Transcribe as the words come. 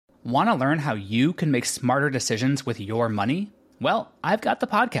Want to learn how you can make smarter decisions with your money? Well, I've got the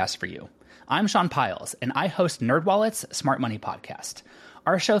podcast for you. I'm Sean Piles, and I host NerdWallet's Smart Money Podcast.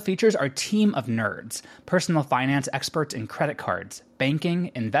 Our show features our team of nerds, personal finance experts in credit cards,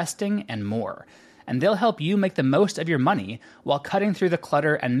 banking, investing, and more. And they'll help you make the most of your money while cutting through the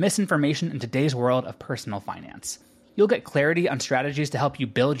clutter and misinformation in today's world of personal finance. You'll get clarity on strategies to help you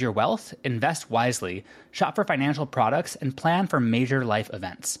build your wealth, invest wisely, shop for financial products, and plan for major life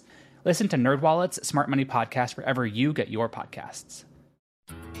events. Listen to NerdWallet's Smart Money Podcast wherever you get your podcasts.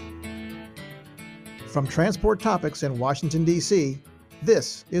 From Transport Topics in Washington, D.C.,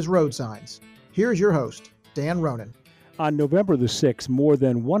 this is Road Signs. Here's your host, Dan Ronan. On November the 6th, more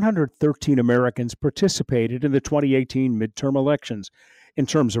than 113 Americans participated in the 2018 midterm elections. In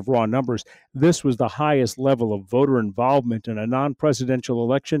terms of raw numbers, this was the highest level of voter involvement in a non-presidential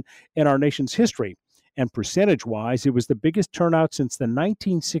election in our nation's history. And percentage-wise, it was the biggest turnout since the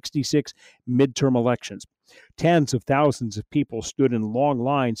 1966 midterm elections. Tens of thousands of people stood in long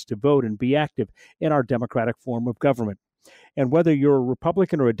lines to vote and be active in our democratic form of government. And whether you're a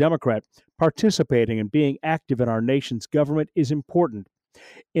Republican or a Democrat, participating and being active in our nation's government is important.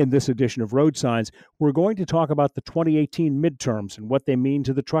 In this edition of Road Signs, we're going to talk about the 2018 midterms and what they mean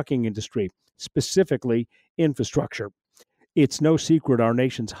to the trucking industry, specifically infrastructure. It's no secret our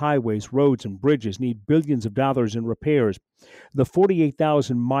nation's highways, roads, and bridges need billions of dollars in repairs. The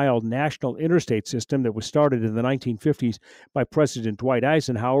 48,000-mile national interstate system that was started in the 1950s by President Dwight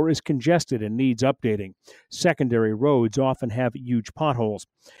Eisenhower is congested and needs updating. Secondary roads often have huge potholes.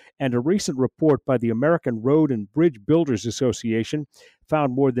 And a recent report by the American Road and Bridge Builders Association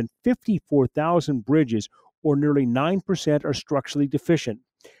found more than 54,000 bridges, or nearly 9%, are structurally deficient.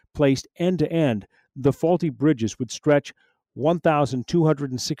 Placed end to end, the faulty bridges would stretch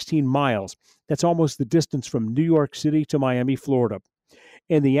 1,216 miles. That's almost the distance from New York City to Miami, Florida.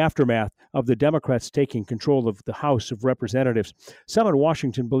 In the aftermath of the Democrats taking control of the House of Representatives, some in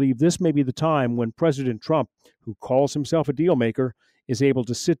Washington believe this may be the time when President Trump, who calls himself a deal maker, is able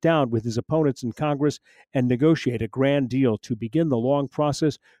to sit down with his opponents in Congress and negotiate a grand deal to begin the long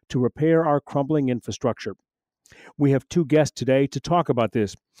process to repair our crumbling infrastructure. We have two guests today to talk about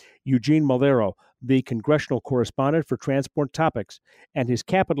this. Eugene Malero, the congressional correspondent for Transport Topics, and his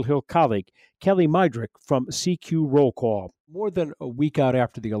Capitol Hill colleague, Kelly Meidrich from CQ Roll Call. More than a week out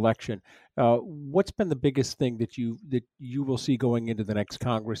after the election, what's been the biggest thing that you will see going into the next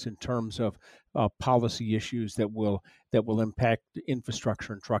Congress in terms of policy issues that will impact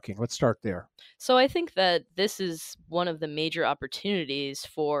infrastructure and trucking? Let's start there. So I think that this is one of the major opportunities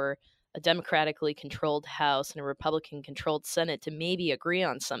for a democratically controlled House and a Republican-controlled Senate to maybe agree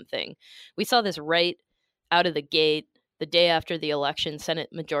on something. We saw this right out of the gate the day after the election. Senate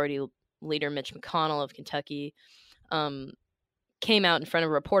Majority Leader Mitch McConnell of Kentucky came out in front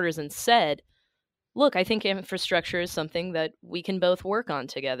of reporters and said, look, I think infrastructure is something that we can both work on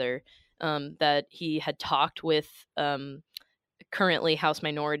together, that he had talked with currently House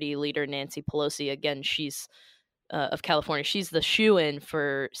Minority Leader Nancy Pelosi. Again, she's of California. She's the shoo-in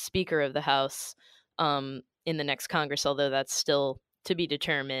for Speaker of the House in the next Congress, although that's still to be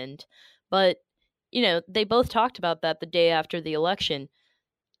determined. But, they both talked about that the day after the election.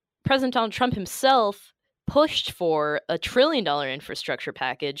 President Donald Trump himself pushed for a $1 trillion infrastructure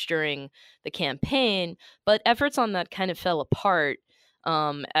package during the campaign, but efforts on that kind of fell apart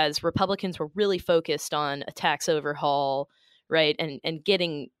as Republicans were really focused on a tax overhaul, right, and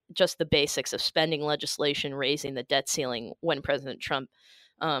getting just the basics of spending legislation, raising the debt ceiling when President Trump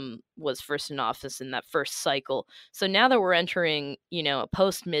was first in office in that first cycle. So now that we're entering, a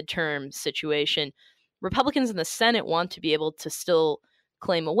post-midterm situation, Republicans in the Senate want to be able to still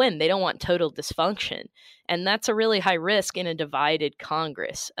claim a win. They don't want total dysfunction. And that's a really high risk in a divided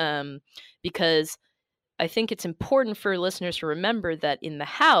Congress because I think it's important for listeners to remember that in the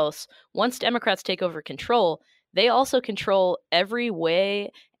House, once Democrats take over control, they also control every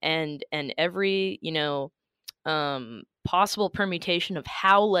way and every, possible permutation of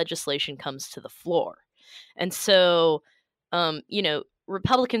how legislation comes to the floor. And so,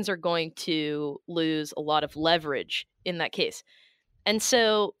 Republicans are going to lose a lot of leverage in that case. And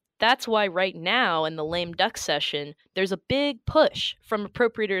so that's why right now in the lame duck session, there's a big push from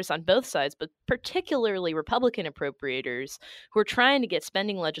appropriators on both sides, but particularly Republican appropriators who are trying to get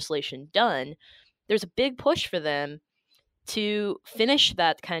spending legislation done. There's a big push for them to finish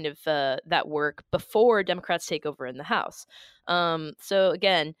that kind of that work before Democrats take over in the House. So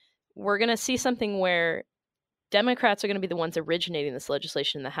again, we're going to see something where Democrats are going to be the ones originating this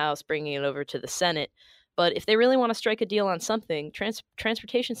legislation in the House, bringing it over to the Senate. But if they really want to strike a deal on something,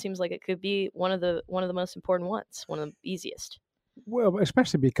 transportation seems like it could be one of the most important ones, one of the easiest. Well,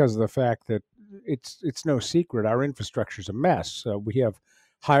 especially because of the fact that it's no secret our infrastructure is a mess. We have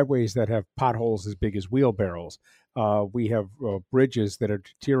highways that have potholes as big as wheelbarrows. We have bridges that are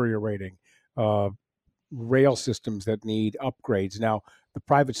deteriorating. Uh, Rail systems that need upgrades. Now, the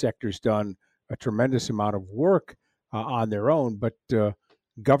private sector's done a tremendous amount of work on their own, but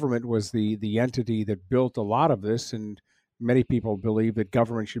government was the entity that built a lot of this, and many people believe that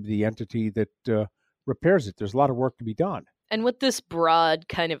government should be the entity that repairs it. There's a lot of work to be done. And with this broad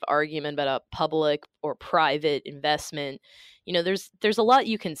kind of argument about a public or private investment, there's a lot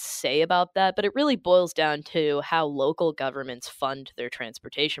you can say about that, but it really boils down to how local governments fund their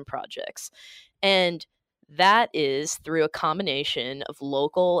transportation projects. And that is through a combination of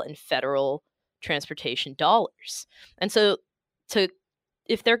local and federal transportation dollars. And so to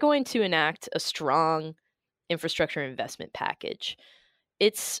if they're going to enact a strong infrastructure investment package,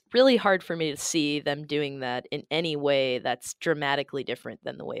 it's really hard for me to see them doing that in any way that's dramatically different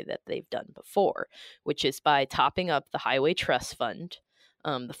than the way that they've done before, which is by topping up the Highway Trust Fund,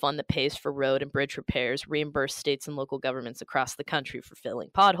 the fund that pays for road and bridge repairs, reimburse states and local governments across the country for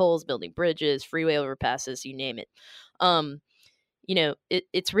filling potholes, building bridges, freeway overpasses, you name it.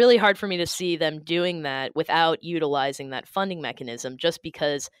 It's really hard for me to see them doing that without utilizing that funding mechanism, just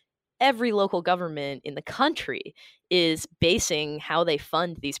because every local government in the country is basing how they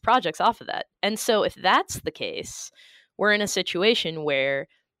fund these projects off of that. And so if that's the case, we're in a situation where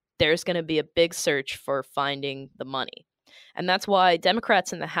there's going to be a big search for finding the money. And that's why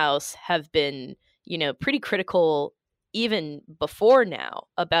Democrats in the House have been, pretty critical even before now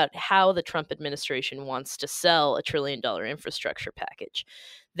about how the Trump administration wants to sell $1 trillion infrastructure package.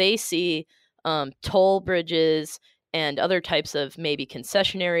 They see toll bridges and other types of maybe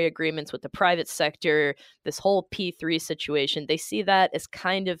concessionary agreements with the private sector, this whole P3 situation. They see that as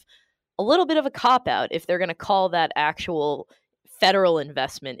kind of a little bit of a cop-out if they're going to call that actual federal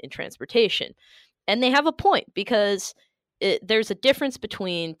investment in transportation. And they have a point, because there's a difference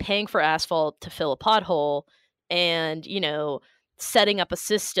between paying for asphalt to fill a pothole and, setting up a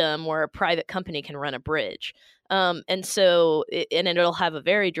system where a private company can run a bridge. And it'll have a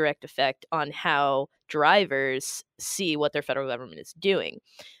very direct effect on how drivers see what their federal government is doing.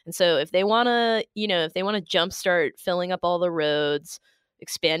 And so if they want to, jumpstart filling up all the roads,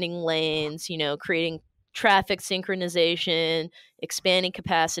 expanding lanes, creating traffic synchronization, expanding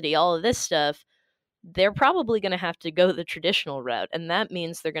capacity, all of this stuff, they're probably going to have to go the traditional route. And that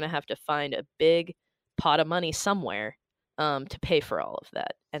means they're going to have to find a big pot of money somewhere to pay for all of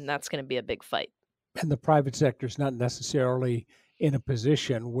that. And that's going to be a big fight. And the private sector is not necessarily in a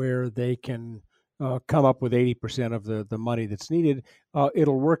position where they can come up with 80% of the money that's needed.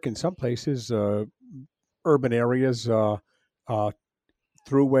 It'll work in some places, urban areas,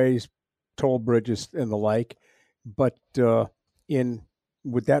 throughways, toll bridges, and the like. But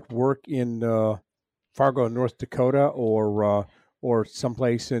would that work in Fargo, North Dakota, or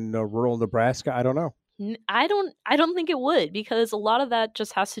someplace in rural Nebraska? I don't know. I don't think it would, because a lot of that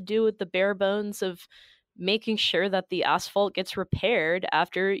just has to do with the bare bones of making sure that the asphalt gets repaired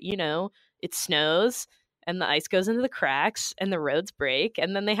after, it snows and the ice goes into the cracks and the roads break,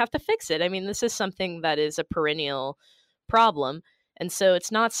 and then they have to fix it. I mean, this is something that is a perennial problem. And so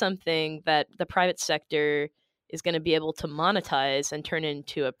it's not something that the private sector is going to be able to monetize and turn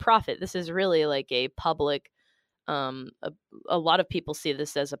into a profit. This is really like a public, a lot of people see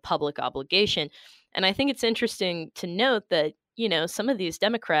this as a public obligation. And I think it's interesting to note that, some of these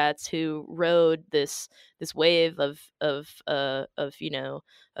Democrats who rode this wave of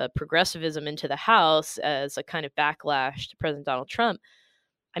progressivism into the House as a kind of backlash to President Donald Trump.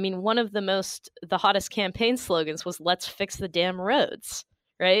 I mean, one of the hottest campaign slogans was "Let's fix the damn roads,"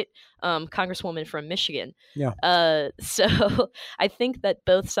 right? Congresswoman from Michigan. Yeah. So I think that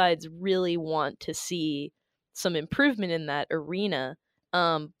both sides really want to see some improvement in that arena.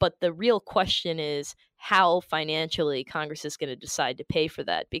 But the real question is how financially Congress is going to decide to pay for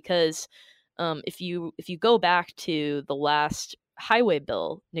that. Because if you go back to the last highway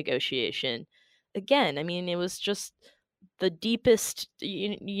bill negotiation, again, I mean, it was just the deepest,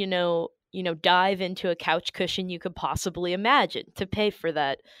 dive into a couch cushion you could possibly imagine to pay for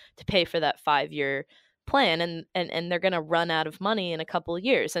that 5-year plan, and they're going to run out of money in a couple of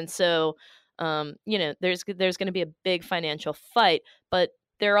years, and so there's going to be a big financial fight, but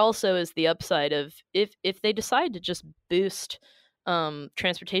there also is the upside of if they decide to just boost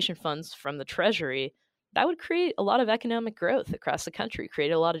transportation funds from the Treasury, that would create a lot of economic growth across the country,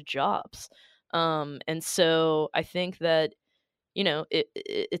 create a lot of jobs. And so I think that,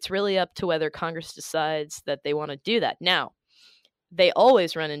 it's really up to whether Congress decides that they want to do that. Now, they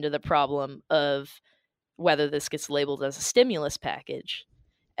always run into the problem of whether this gets labeled as a stimulus package.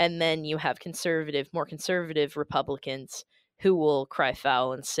 And then you have more conservative Republicans who will cry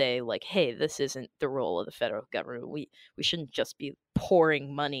foul and say, like, hey, this isn't the role of the federal government. We shouldn't just be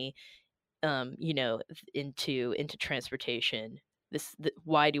pouring money into transportation.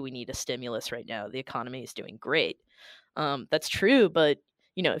 Why do we need a stimulus right now? The economy is doing great. That's true, but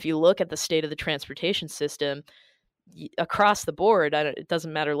if you look at the state of the transportation system across the board, it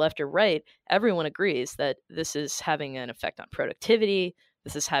doesn't matter left or right, everyone agrees that this is having an effect on productivity.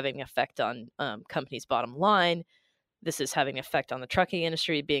 This is having an effect on companies' bottom line. This is having an effect on the trucking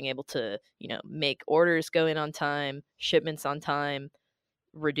industry, being able to, make orders go in on time, shipments on time,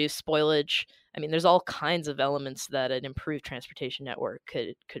 reduce spoilage. I mean, there's all kinds of elements that an improved transportation network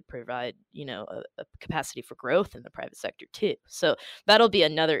could provide, a capacity for growth in the private sector too. So that'll be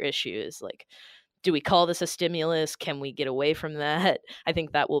another issue, is like, do we call this a stimulus? Can we get away from that? I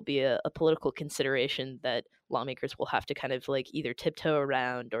think that will be a political consideration that lawmakers will have to kind of like either tiptoe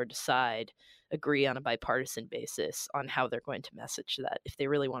around or agree on a bipartisan basis on how they're going to message that if they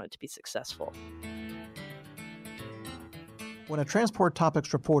really want it to be successful. When a Transport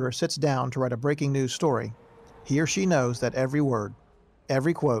Topics reporter sits down to write a breaking news story, he or she knows that every word,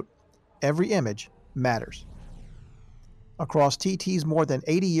 every quote, every image matters. Across TT's more than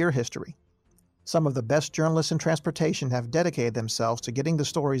 80-year history, some of the best journalists in transportation have dedicated themselves to getting the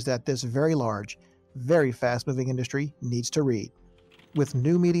stories that this very large, very fast-moving industry needs to read, with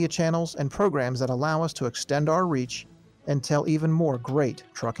new media channels and programs that allow us to extend our reach and tell even more great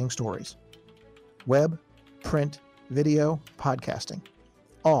trucking stories. Web, print, video, podcasting,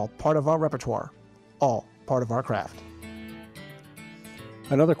 all part of our repertoire, all part of our craft.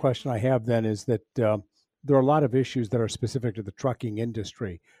 Another question I have then is that there are a lot of issues that are specific to the trucking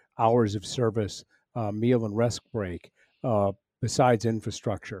industry, hours of service, meal and rest break, besides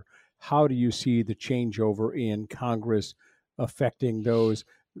infrastructure. How do you see the changeover in Congress affecting those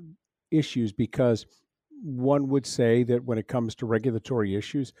issues? Because one would say that when it comes to regulatory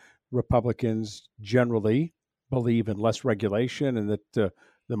issues, Republicans generally believe in less regulation and that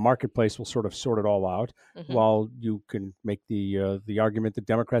the marketplace will sort of sort it all out, while you can make the argument that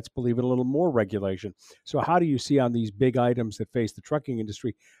Democrats believe in a little more regulation. So how do you see on these big items that face the trucking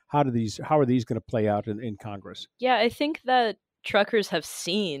industry, how are these going to play out in Congress? Yeah, I think that truckers have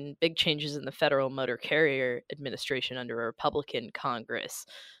seen big changes in the Federal Motor Carrier Administration under a Republican Congress.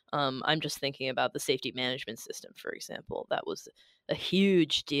 I'm just thinking about the safety management system, for example. That was a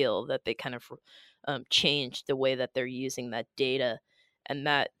huge deal that they kind of changed the way that they're using that data. And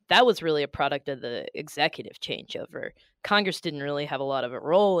that was really a product of the executive changeover. Congress didn't really have a lot of a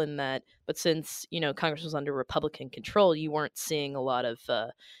role in that. But since, Congress was under Republican control, you weren't seeing a lot of,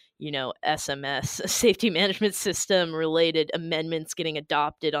 SMS, safety management system related amendments getting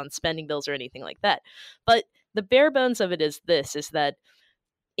adopted on spending bills or anything like that. But the bare bones of it is that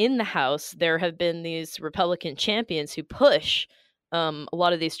in the House, there have been these Republican champions who push a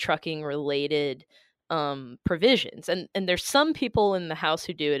lot of these trucking related provisions. And there's some people in the House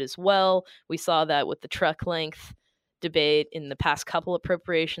who do it as well. We saw that with the truck length debate in the past couple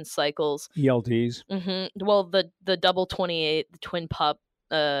appropriation cycles. ELDs. Well, the double 28, the twin pup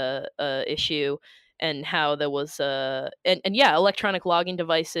issue, and how there was electronic logging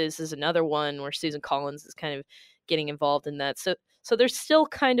devices is another one where Susan Collins is kind of getting involved in that. So there's still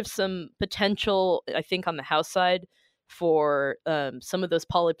kind of some potential, I think, on the House side for some of those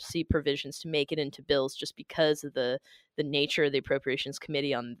policy provisions to make it into bills, just because of the nature of the Appropriations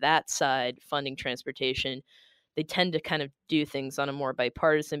Committee on that side, funding transportation. They tend to kind of do things on a more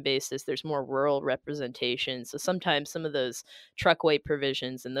bipartisan basis. There's more rural representation. So sometimes some of those truck weight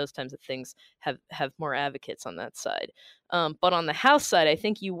provisions and those types of things have more advocates on that side. But on the House side, I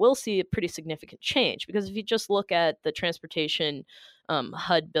think you will see a pretty significant change, because if you just look at the transportation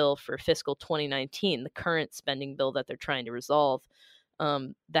HUD bill for fiscal 2019, the current spending bill that they're trying to resolve,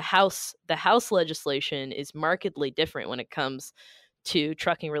 the House legislation is markedly different when it comes to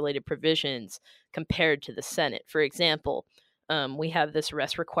trucking related provisions compared to the Senate. For example, we have this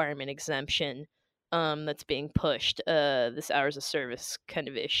rest requirement exemption that's being pushed, this hours of service kind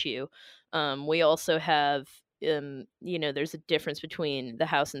of issue. We also have, there's a difference between the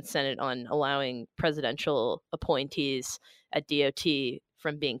House and Senate on allowing presidential appointees at DOT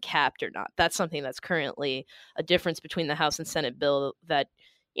from being capped or not. That's something that's currently a difference between the House and Senate bill that,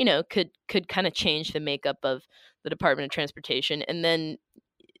 could kind of change the makeup of the Department of Transportation. And then,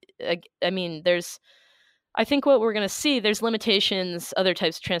 I think what we're going to see, there's limitations, other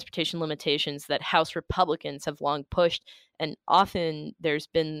types of transportation limitations that House Republicans have long pushed. And often there's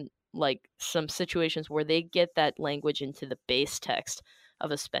been like some situations where they get that language into the base text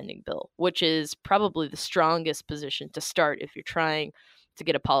of a spending bill, which is probably the strongest position to start if you're trying to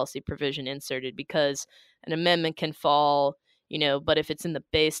get a policy provision inserted, because an amendment can fall, but if it's in the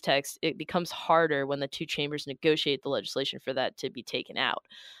base text, it becomes harder when the two chambers negotiate the legislation for that to be taken out.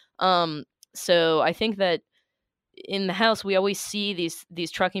 So I think that in the House, we always see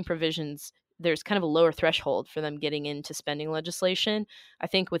these trucking provisions. There's kind of a lower threshold for them getting into spending legislation. I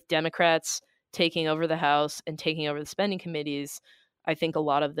think with Democrats taking over the House and taking over the spending committees, I think a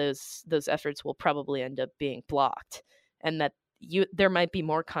lot of those efforts will probably end up being blocked, and that there might be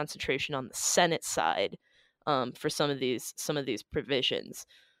more concentration on the Senate side for some of these provisions.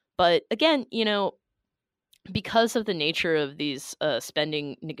 But again, because of the nature of these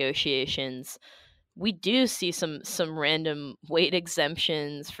spending negotiations, we do see some random weight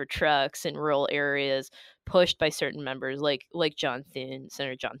exemptions for trucks in rural areas pushed by certain members, like Senator John Thune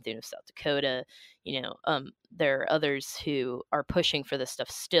of South Dakota. There are others who are pushing for this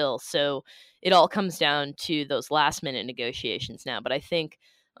stuff still. So it all comes down to those last minute negotiations now. But I think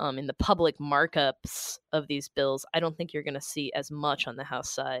in the public markups of these bills, I don't think you're going to see as much on the House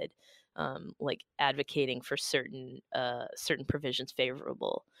side, like advocating for certain provisions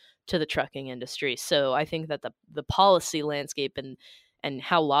favorable to the trucking industry. So I think that the policy landscape and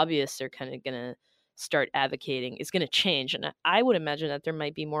how lobbyists are kind of going to start advocating is going to change. And I would imagine that there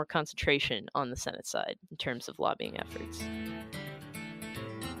might be more concentration on the Senate side in terms of lobbying efforts.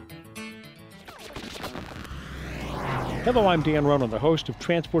 Hello, I'm Dan Ronan, the host of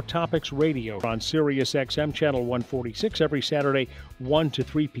Transport Topics Radio on Sirius XM Channel 146 every Saturday, 1 to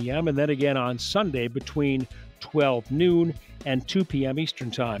 3 p.m., and then again on Sunday between 12 noon and 2 p.m.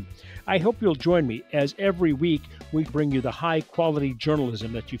 Eastern Time. I hope you'll join me as every week we bring you the high-quality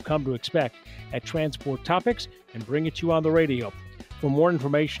journalism that you've come to expect at Transport Topics and bring it to you on the radio. For more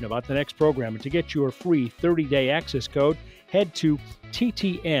information about the next program and to get your free 30-day access code, head to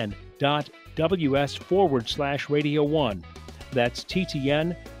ttn.ws/radio1. That's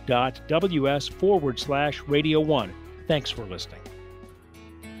ttn.ws/radio1. Thanks for listening.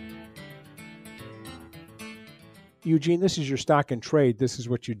 Eugene, this is your stock and trade. This is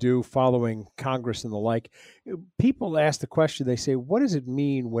what you do following Congress and the like. People ask the question, they say, what does it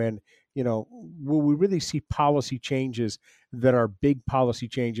mean when, will we really see policy changes that are big policy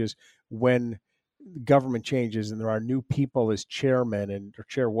changes when government changes and there are new people as chairman or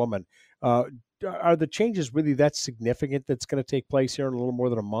chairwoman? Are the changes really that significant that's going to take place here in a little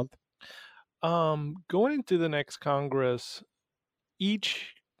more than a month? Going into the next Congress,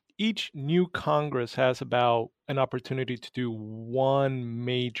 each new Congress has about an opportunity to do one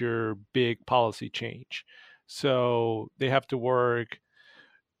major big policy change. So they have to work,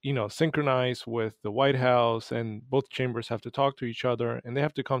 synchronize with the White House, and both chambers have to talk to each other, and they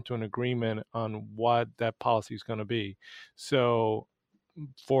have to come to an agreement on what that policy is going to be. So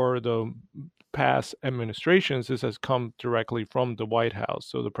for the past administrations, this has come directly from the White House.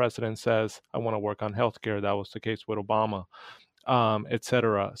 So the president says, I want to work on healthcare. That was the case with Obama,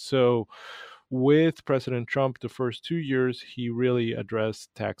 etc. So with President Trump, the first 2 years, he really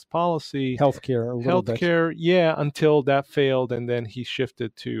addressed tax policy. Healthcare, a little bit. Yeah, until that failed, and then he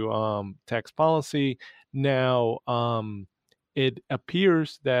shifted to tax policy. Now, it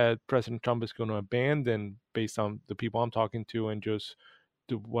appears that President Trump is going to abandon, based on the people I'm talking to and just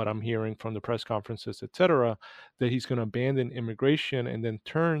what I'm hearing from the press conferences, etc., that he's going to abandon immigration and then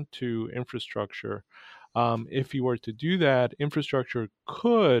turn to infrastructure. If he were to do that, infrastructure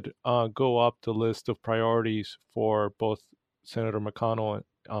could go up the list of priorities for both Senator McConnell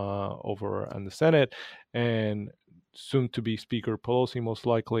over in the Senate and soon to be Speaker Pelosi, most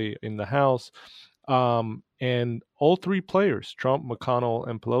likely in the House. And all three players, Trump, McConnell,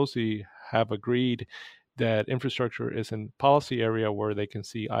 and Pelosi, have agreed that infrastructure is a policy area where they can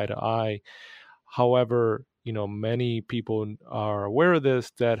see eye to eye. However, many people are aware of this,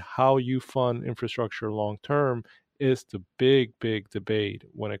 that how you fund infrastructure long term is the big debate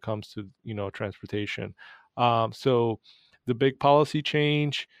when it comes to, transportation. So the big policy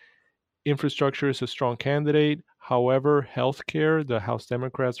change, infrastructure is a strong candidate. However, healthcare, the House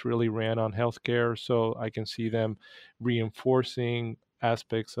Democrats really ran on healthcare, so I can see them reinforcing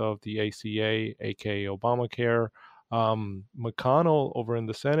aspects of the ACA, aka Obamacare. McConnell over in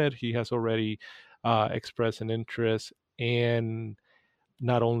the Senate, he has already expressed an interest in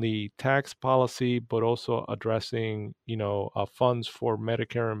not only tax policy but also addressing, funds for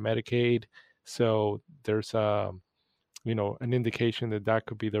Medicare and Medicaid. So there's an indication that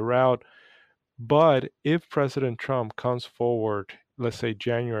could be the route. But if President Trump comes forward, let's say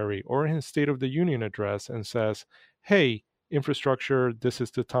January, or in his State of the Union address, and says, hey, infrastructure, this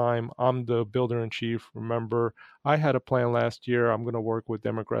is the time. I'm the builder in chief. Remember, I had a plan last year. I'm going to work with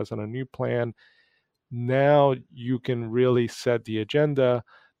Democrats on a new plan. Now you can really set the agenda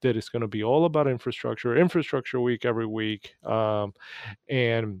that is going to be all about infrastructure week every week.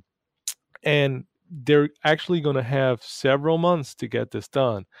 And and they're actually going to have several months to get this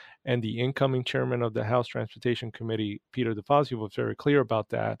done. And the incoming chairman of the House Transportation Committee, Peter DeFazio, was very clear about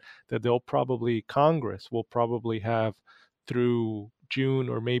that Congress will probably have through June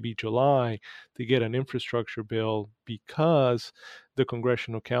or maybe July to get an infrastructure bill, because the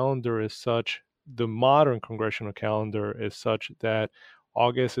congressional calendar is such, the modern congressional calendar is such that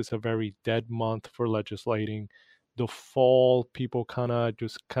August is a very dead month for legislating. The fall, people kind of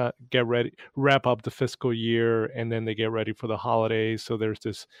just get ready, wrap up the fiscal year, and then they get ready for the holidays. So there's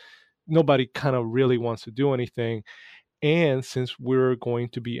this, nobody kind of really wants to do anything. And since we're going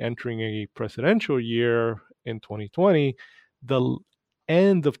to be entering a presidential year in 2020, the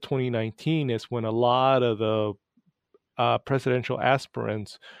end of 2019 is when a lot of the presidential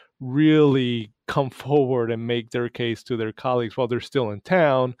aspirants really come forward and make their case to their colleagues while they're still in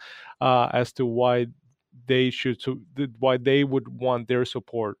town, as to why why they would want their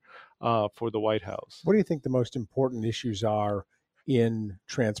support for the White House. What do you think the most important issues are in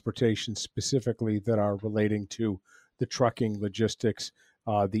transportation specifically that are relating to the trucking, logistics,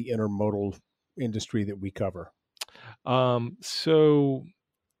 the intermodal industry that we cover? So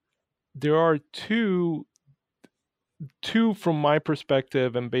there are two from my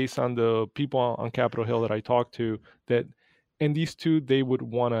perspective, and based on the people on Capitol Hill that I talked to, that, and these two they would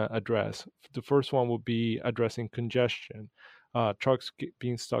want to address. The first one would be addressing congestion, trucks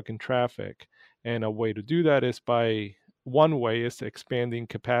being stuck in traffic, and a way to do that is one way is expanding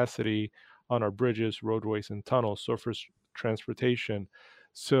capacity on our bridges, roadways, and tunnels, surface transportation.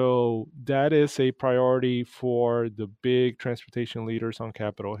 So that is a priority for the big transportation leaders on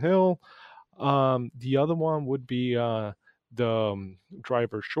Capitol Hill. The other one would be the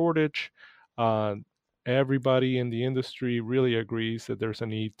driver shortage. Everybody in the industry really agrees that there's a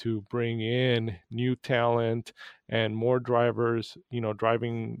need to bring in new talent and more drivers,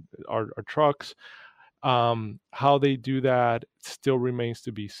 driving our trucks. How they do that still remains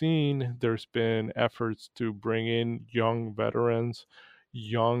to be seen. There's been efforts to bring in young veterans,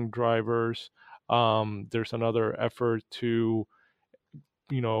 young drivers. There's another effort to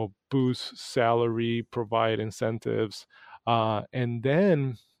boost salary, provide incentives, and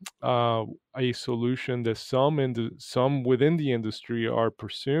then a solution that some within the industry are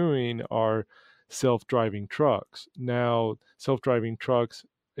pursuing are self-driving trucks. Now, self-driving trucks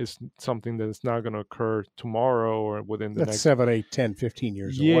is something that is not going to occur tomorrow or within the next 7, 8, 10, 15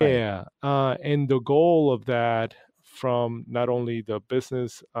 years away. Yeah. And the goal of that, from not only the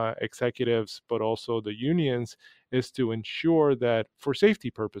business executives but also the unions, is to ensure that, for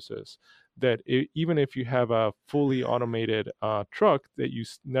safety purposes, that even if you have a fully automated truck, that you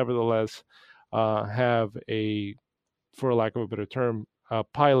nevertheless have a, for lack of a better term, a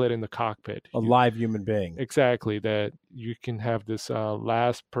pilot in the cockpit, a live human being. Exactly, that you can have this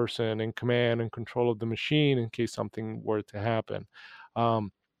last person in command and control of the machine in case something were to happen.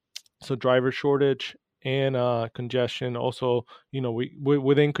 So driver shortage and congestion. Also,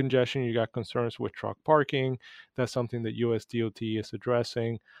 within congestion, you got concerns with truck parking. That's something that US DOT is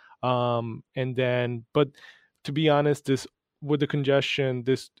addressing. And then, but to be honest, with the congestion,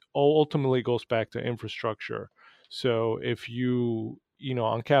 this ultimately goes back to infrastructure. So if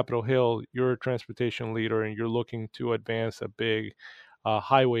on Capitol Hill, you're a transportation leader and you're looking to advance a big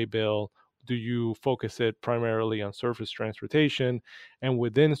highway bill, do you focus it primarily on surface transportation? And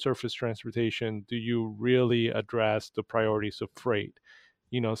within surface transportation, do you really address the priorities of freight?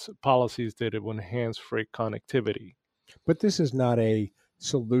 Policies that it will enhance freight connectivity. But this is not a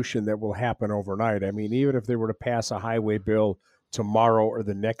solution that will happen overnight. I mean, even if they were to pass a highway bill tomorrow or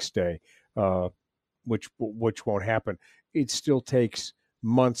the next day, which won't happen, it still takes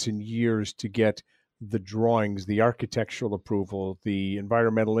months and years to get the drawings, the architectural approval, the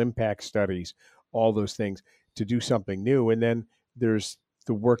environmental impact studies, all those things to do something new. And then there's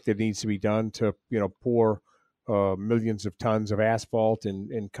the work that needs to be done to, pour millions of tons of asphalt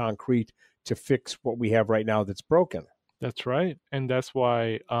and concrete to fix what we have right now that's broken. That's right. And that's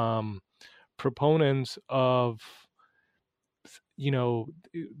why proponents of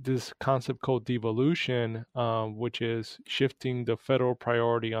this concept called devolution, which is shifting the federal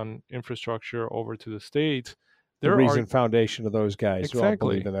priority on infrastructure over to the states. The reason foundation of those guys who all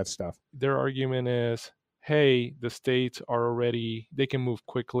believe in that stuff. Their argument is, hey, the states they can move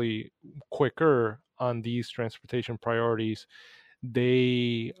quicker on these transportation priorities.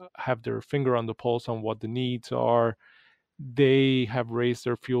 They have their finger on the pulse on what the needs are. they have raised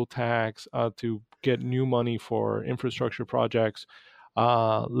their fuel tax to get new money for infrastructure projects.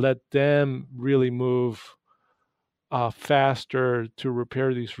 Let them really move faster to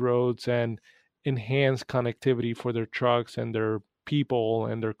repair these roads and enhance connectivity for their trucks and their people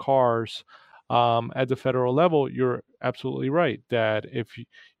and their cars. At the federal level, you're absolutely right that if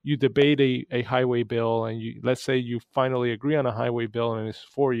you debate a highway bill and let's say you finally agree on a highway bill and it's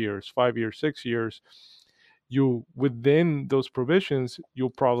 4 years, 5 years, 6 years, you within those provisions, you'll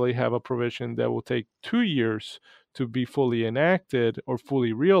probably have a provision that will take 2 years to be fully enacted or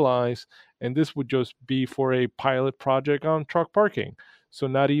fully realized, and this would just be for a pilot project on truck parking, so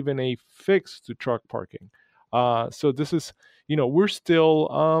not even a fix to truck parking. So this is, we're still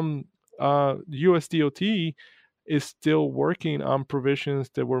USDOT is still working on provisions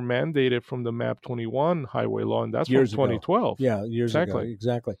that were mandated from the MAP 21 highway law, and that's years from 2012. ago. Yeah, years ago,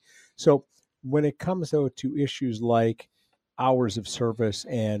 exactly. So when it comes, though, to issues like hours of service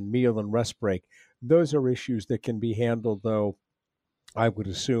and meal and rest break, those are issues that can be handled, though, I would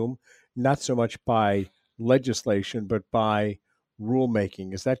assume, not so much by legislation, but by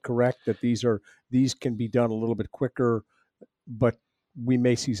rulemaking. Is that correct, that these can be done a little bit quicker, but we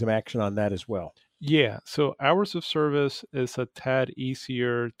may see some action on that as well? Yeah, so hours of service is a tad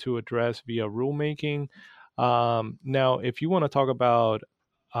easier to address via rulemaking. Now, if you want to talk about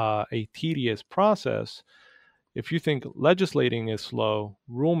a tedious process, if you think legislating is slow,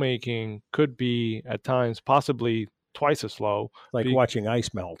 rulemaking could be at times possibly twice as slow. Like watching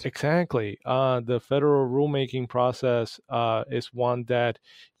ice melt. Exactly. The federal rulemaking process is one that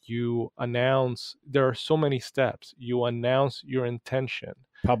you announce. There are so many steps. You announce your intention.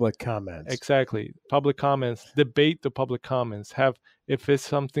 Public comments. Exactly. Public comments, debate the public comments, if it's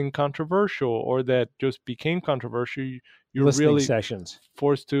something controversial or that just became controversial, you're listening really sessions,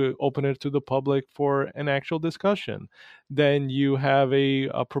 forced to open it to the public for an actual discussion. Then you have a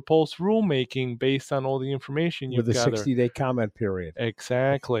proposed rulemaking based on all the information you've gathered. With a 60-day comment period.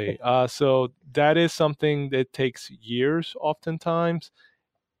 Exactly. So that is something that takes years oftentimes.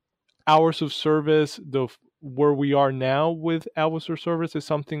 Hours of service, where we are now with hours of service is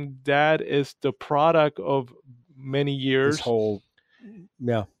something that is the product of many years. This whole,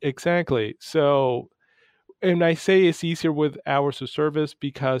 yeah. Exactly. So, and I say it's easier with hours of service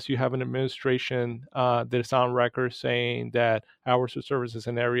because you have an administration that's on record saying that hours of service is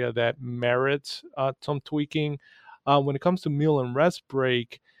an area that merits some tweaking. When it comes to meal and rest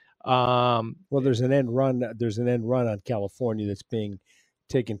break, well, there's an end run. There's an end run on California that's being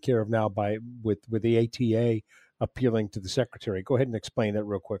taken care of now with the ATA appealing to the secretary. Go ahead and explain that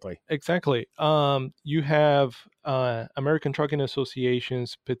real quickly. Exactly. You have American Trucking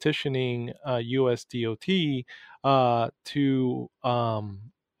Associations petitioning USDOT to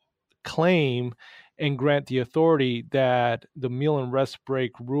claim and grant the authority that the meal and rest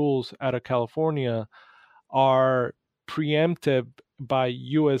break rules out of California are preempted by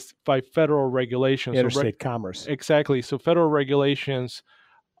federal regulations. Interstate commerce. Exactly. So federal regulations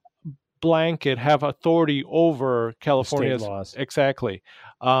blanket have authority over California's state laws. Exactly.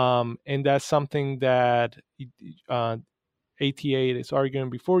 And that's something that ATA is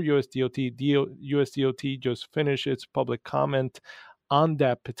arguing before USDOT. USDOT just finished its public comment on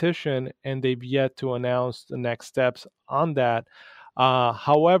that petition, and they've yet to announce the next steps on that.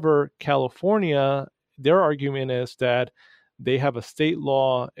 However, California, their argument is that they have a state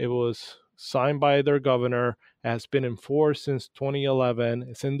law. It was signed by their governor, has been enforced since 2011.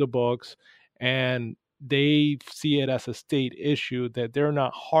 It's in the books, and they see it as a state issue that they're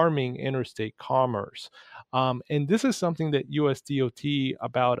not harming interstate commerce. And this is something that USDOT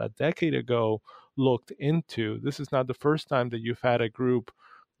about a decade ago looked into. This is not the first time that you've had a group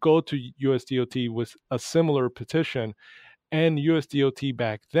go to USDOT with a similar petition. And USDOT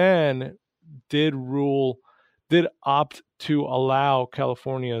back then did opt to allow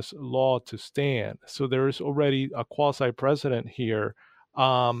California's law to stand. So there is already a quasi precedent here.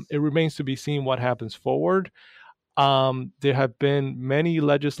 It remains to be seen what happens forward. There have been many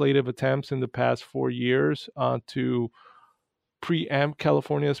legislative attempts in the past 4 years to preempt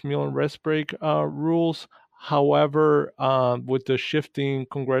California's meal and rest break rules. However, with the shifting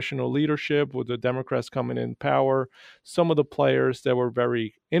congressional leadership, with the Democrats coming in power, some of the players that were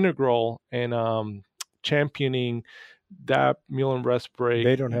very integral in championing that meal and rest break,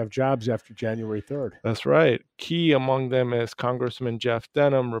 they don't have jobs after January 3rd. That's right. Key among them is Congressman Jeff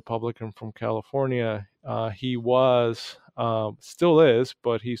Denham, Republican from California. He was, still is,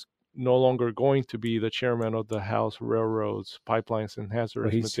 but he's no longer going to be the chairman of the House Railroads, Pipelines, and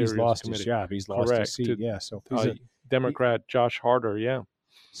Hazardous Materials He's lost Committee. his job. He's lost his seat. Yeah. So Democrat Josh Harder. Yeah.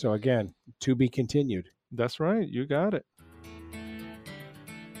 So again, to be continued. That's right. You got it.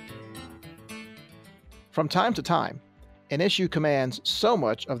 From time to time, an issue commands so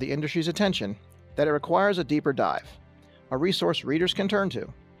much of the industry's attention that it requires a deeper dive, a resource readers can turn to,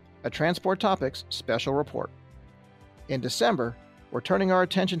 a Transport Topics special report. In December, we're turning our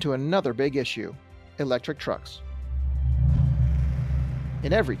attention to another big issue, electric trucks.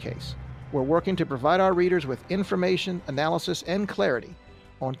 In every case, we're working to provide our readers with information, analysis, and clarity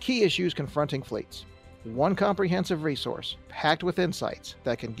on key issues confronting fleets. One comprehensive resource packed with insights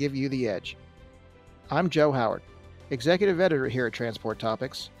that can give you the edge. I'm Joe Howard, Executive Editor here at Transport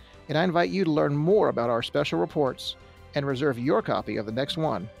Topics, and I invite you to learn more about our special reports and reserve your copy of the next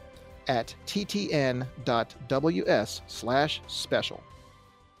one at ttn.ws/special.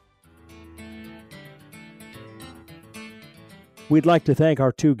 We'd like to thank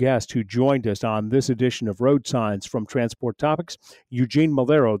our two guests who joined us on this edition of Road Signs from Transport Topics, Eugene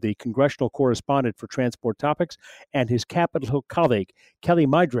Malero, the congressional correspondent for Transport Topics, and his Capitol Hill colleague, Kelly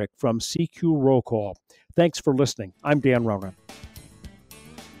Meidrich from CQ Roll Call. Thanks for listening. I'm Dan Ronan.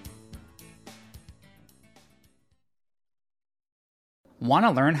 Want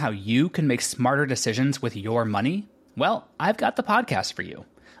to learn how you can make smarter decisions with your money? Well, I've got the podcast for you.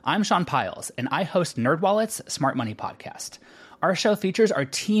 I'm Sean Piles, and I host NerdWallet's Smart Money Podcast. Our show features our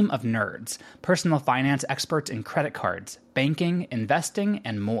team of nerds, personal finance experts in credit cards, banking, investing,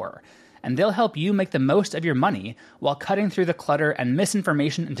 and more. And they'll help you make the most of your money while cutting through the clutter and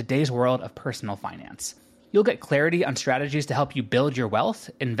misinformation in today's world of personal finance. You'll get clarity on strategies to help you build your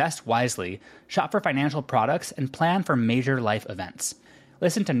wealth, invest wisely, shop for financial products, and plan for major life events.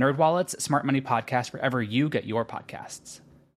 Listen to NerdWallet's Smart Money Podcast wherever you get your podcasts.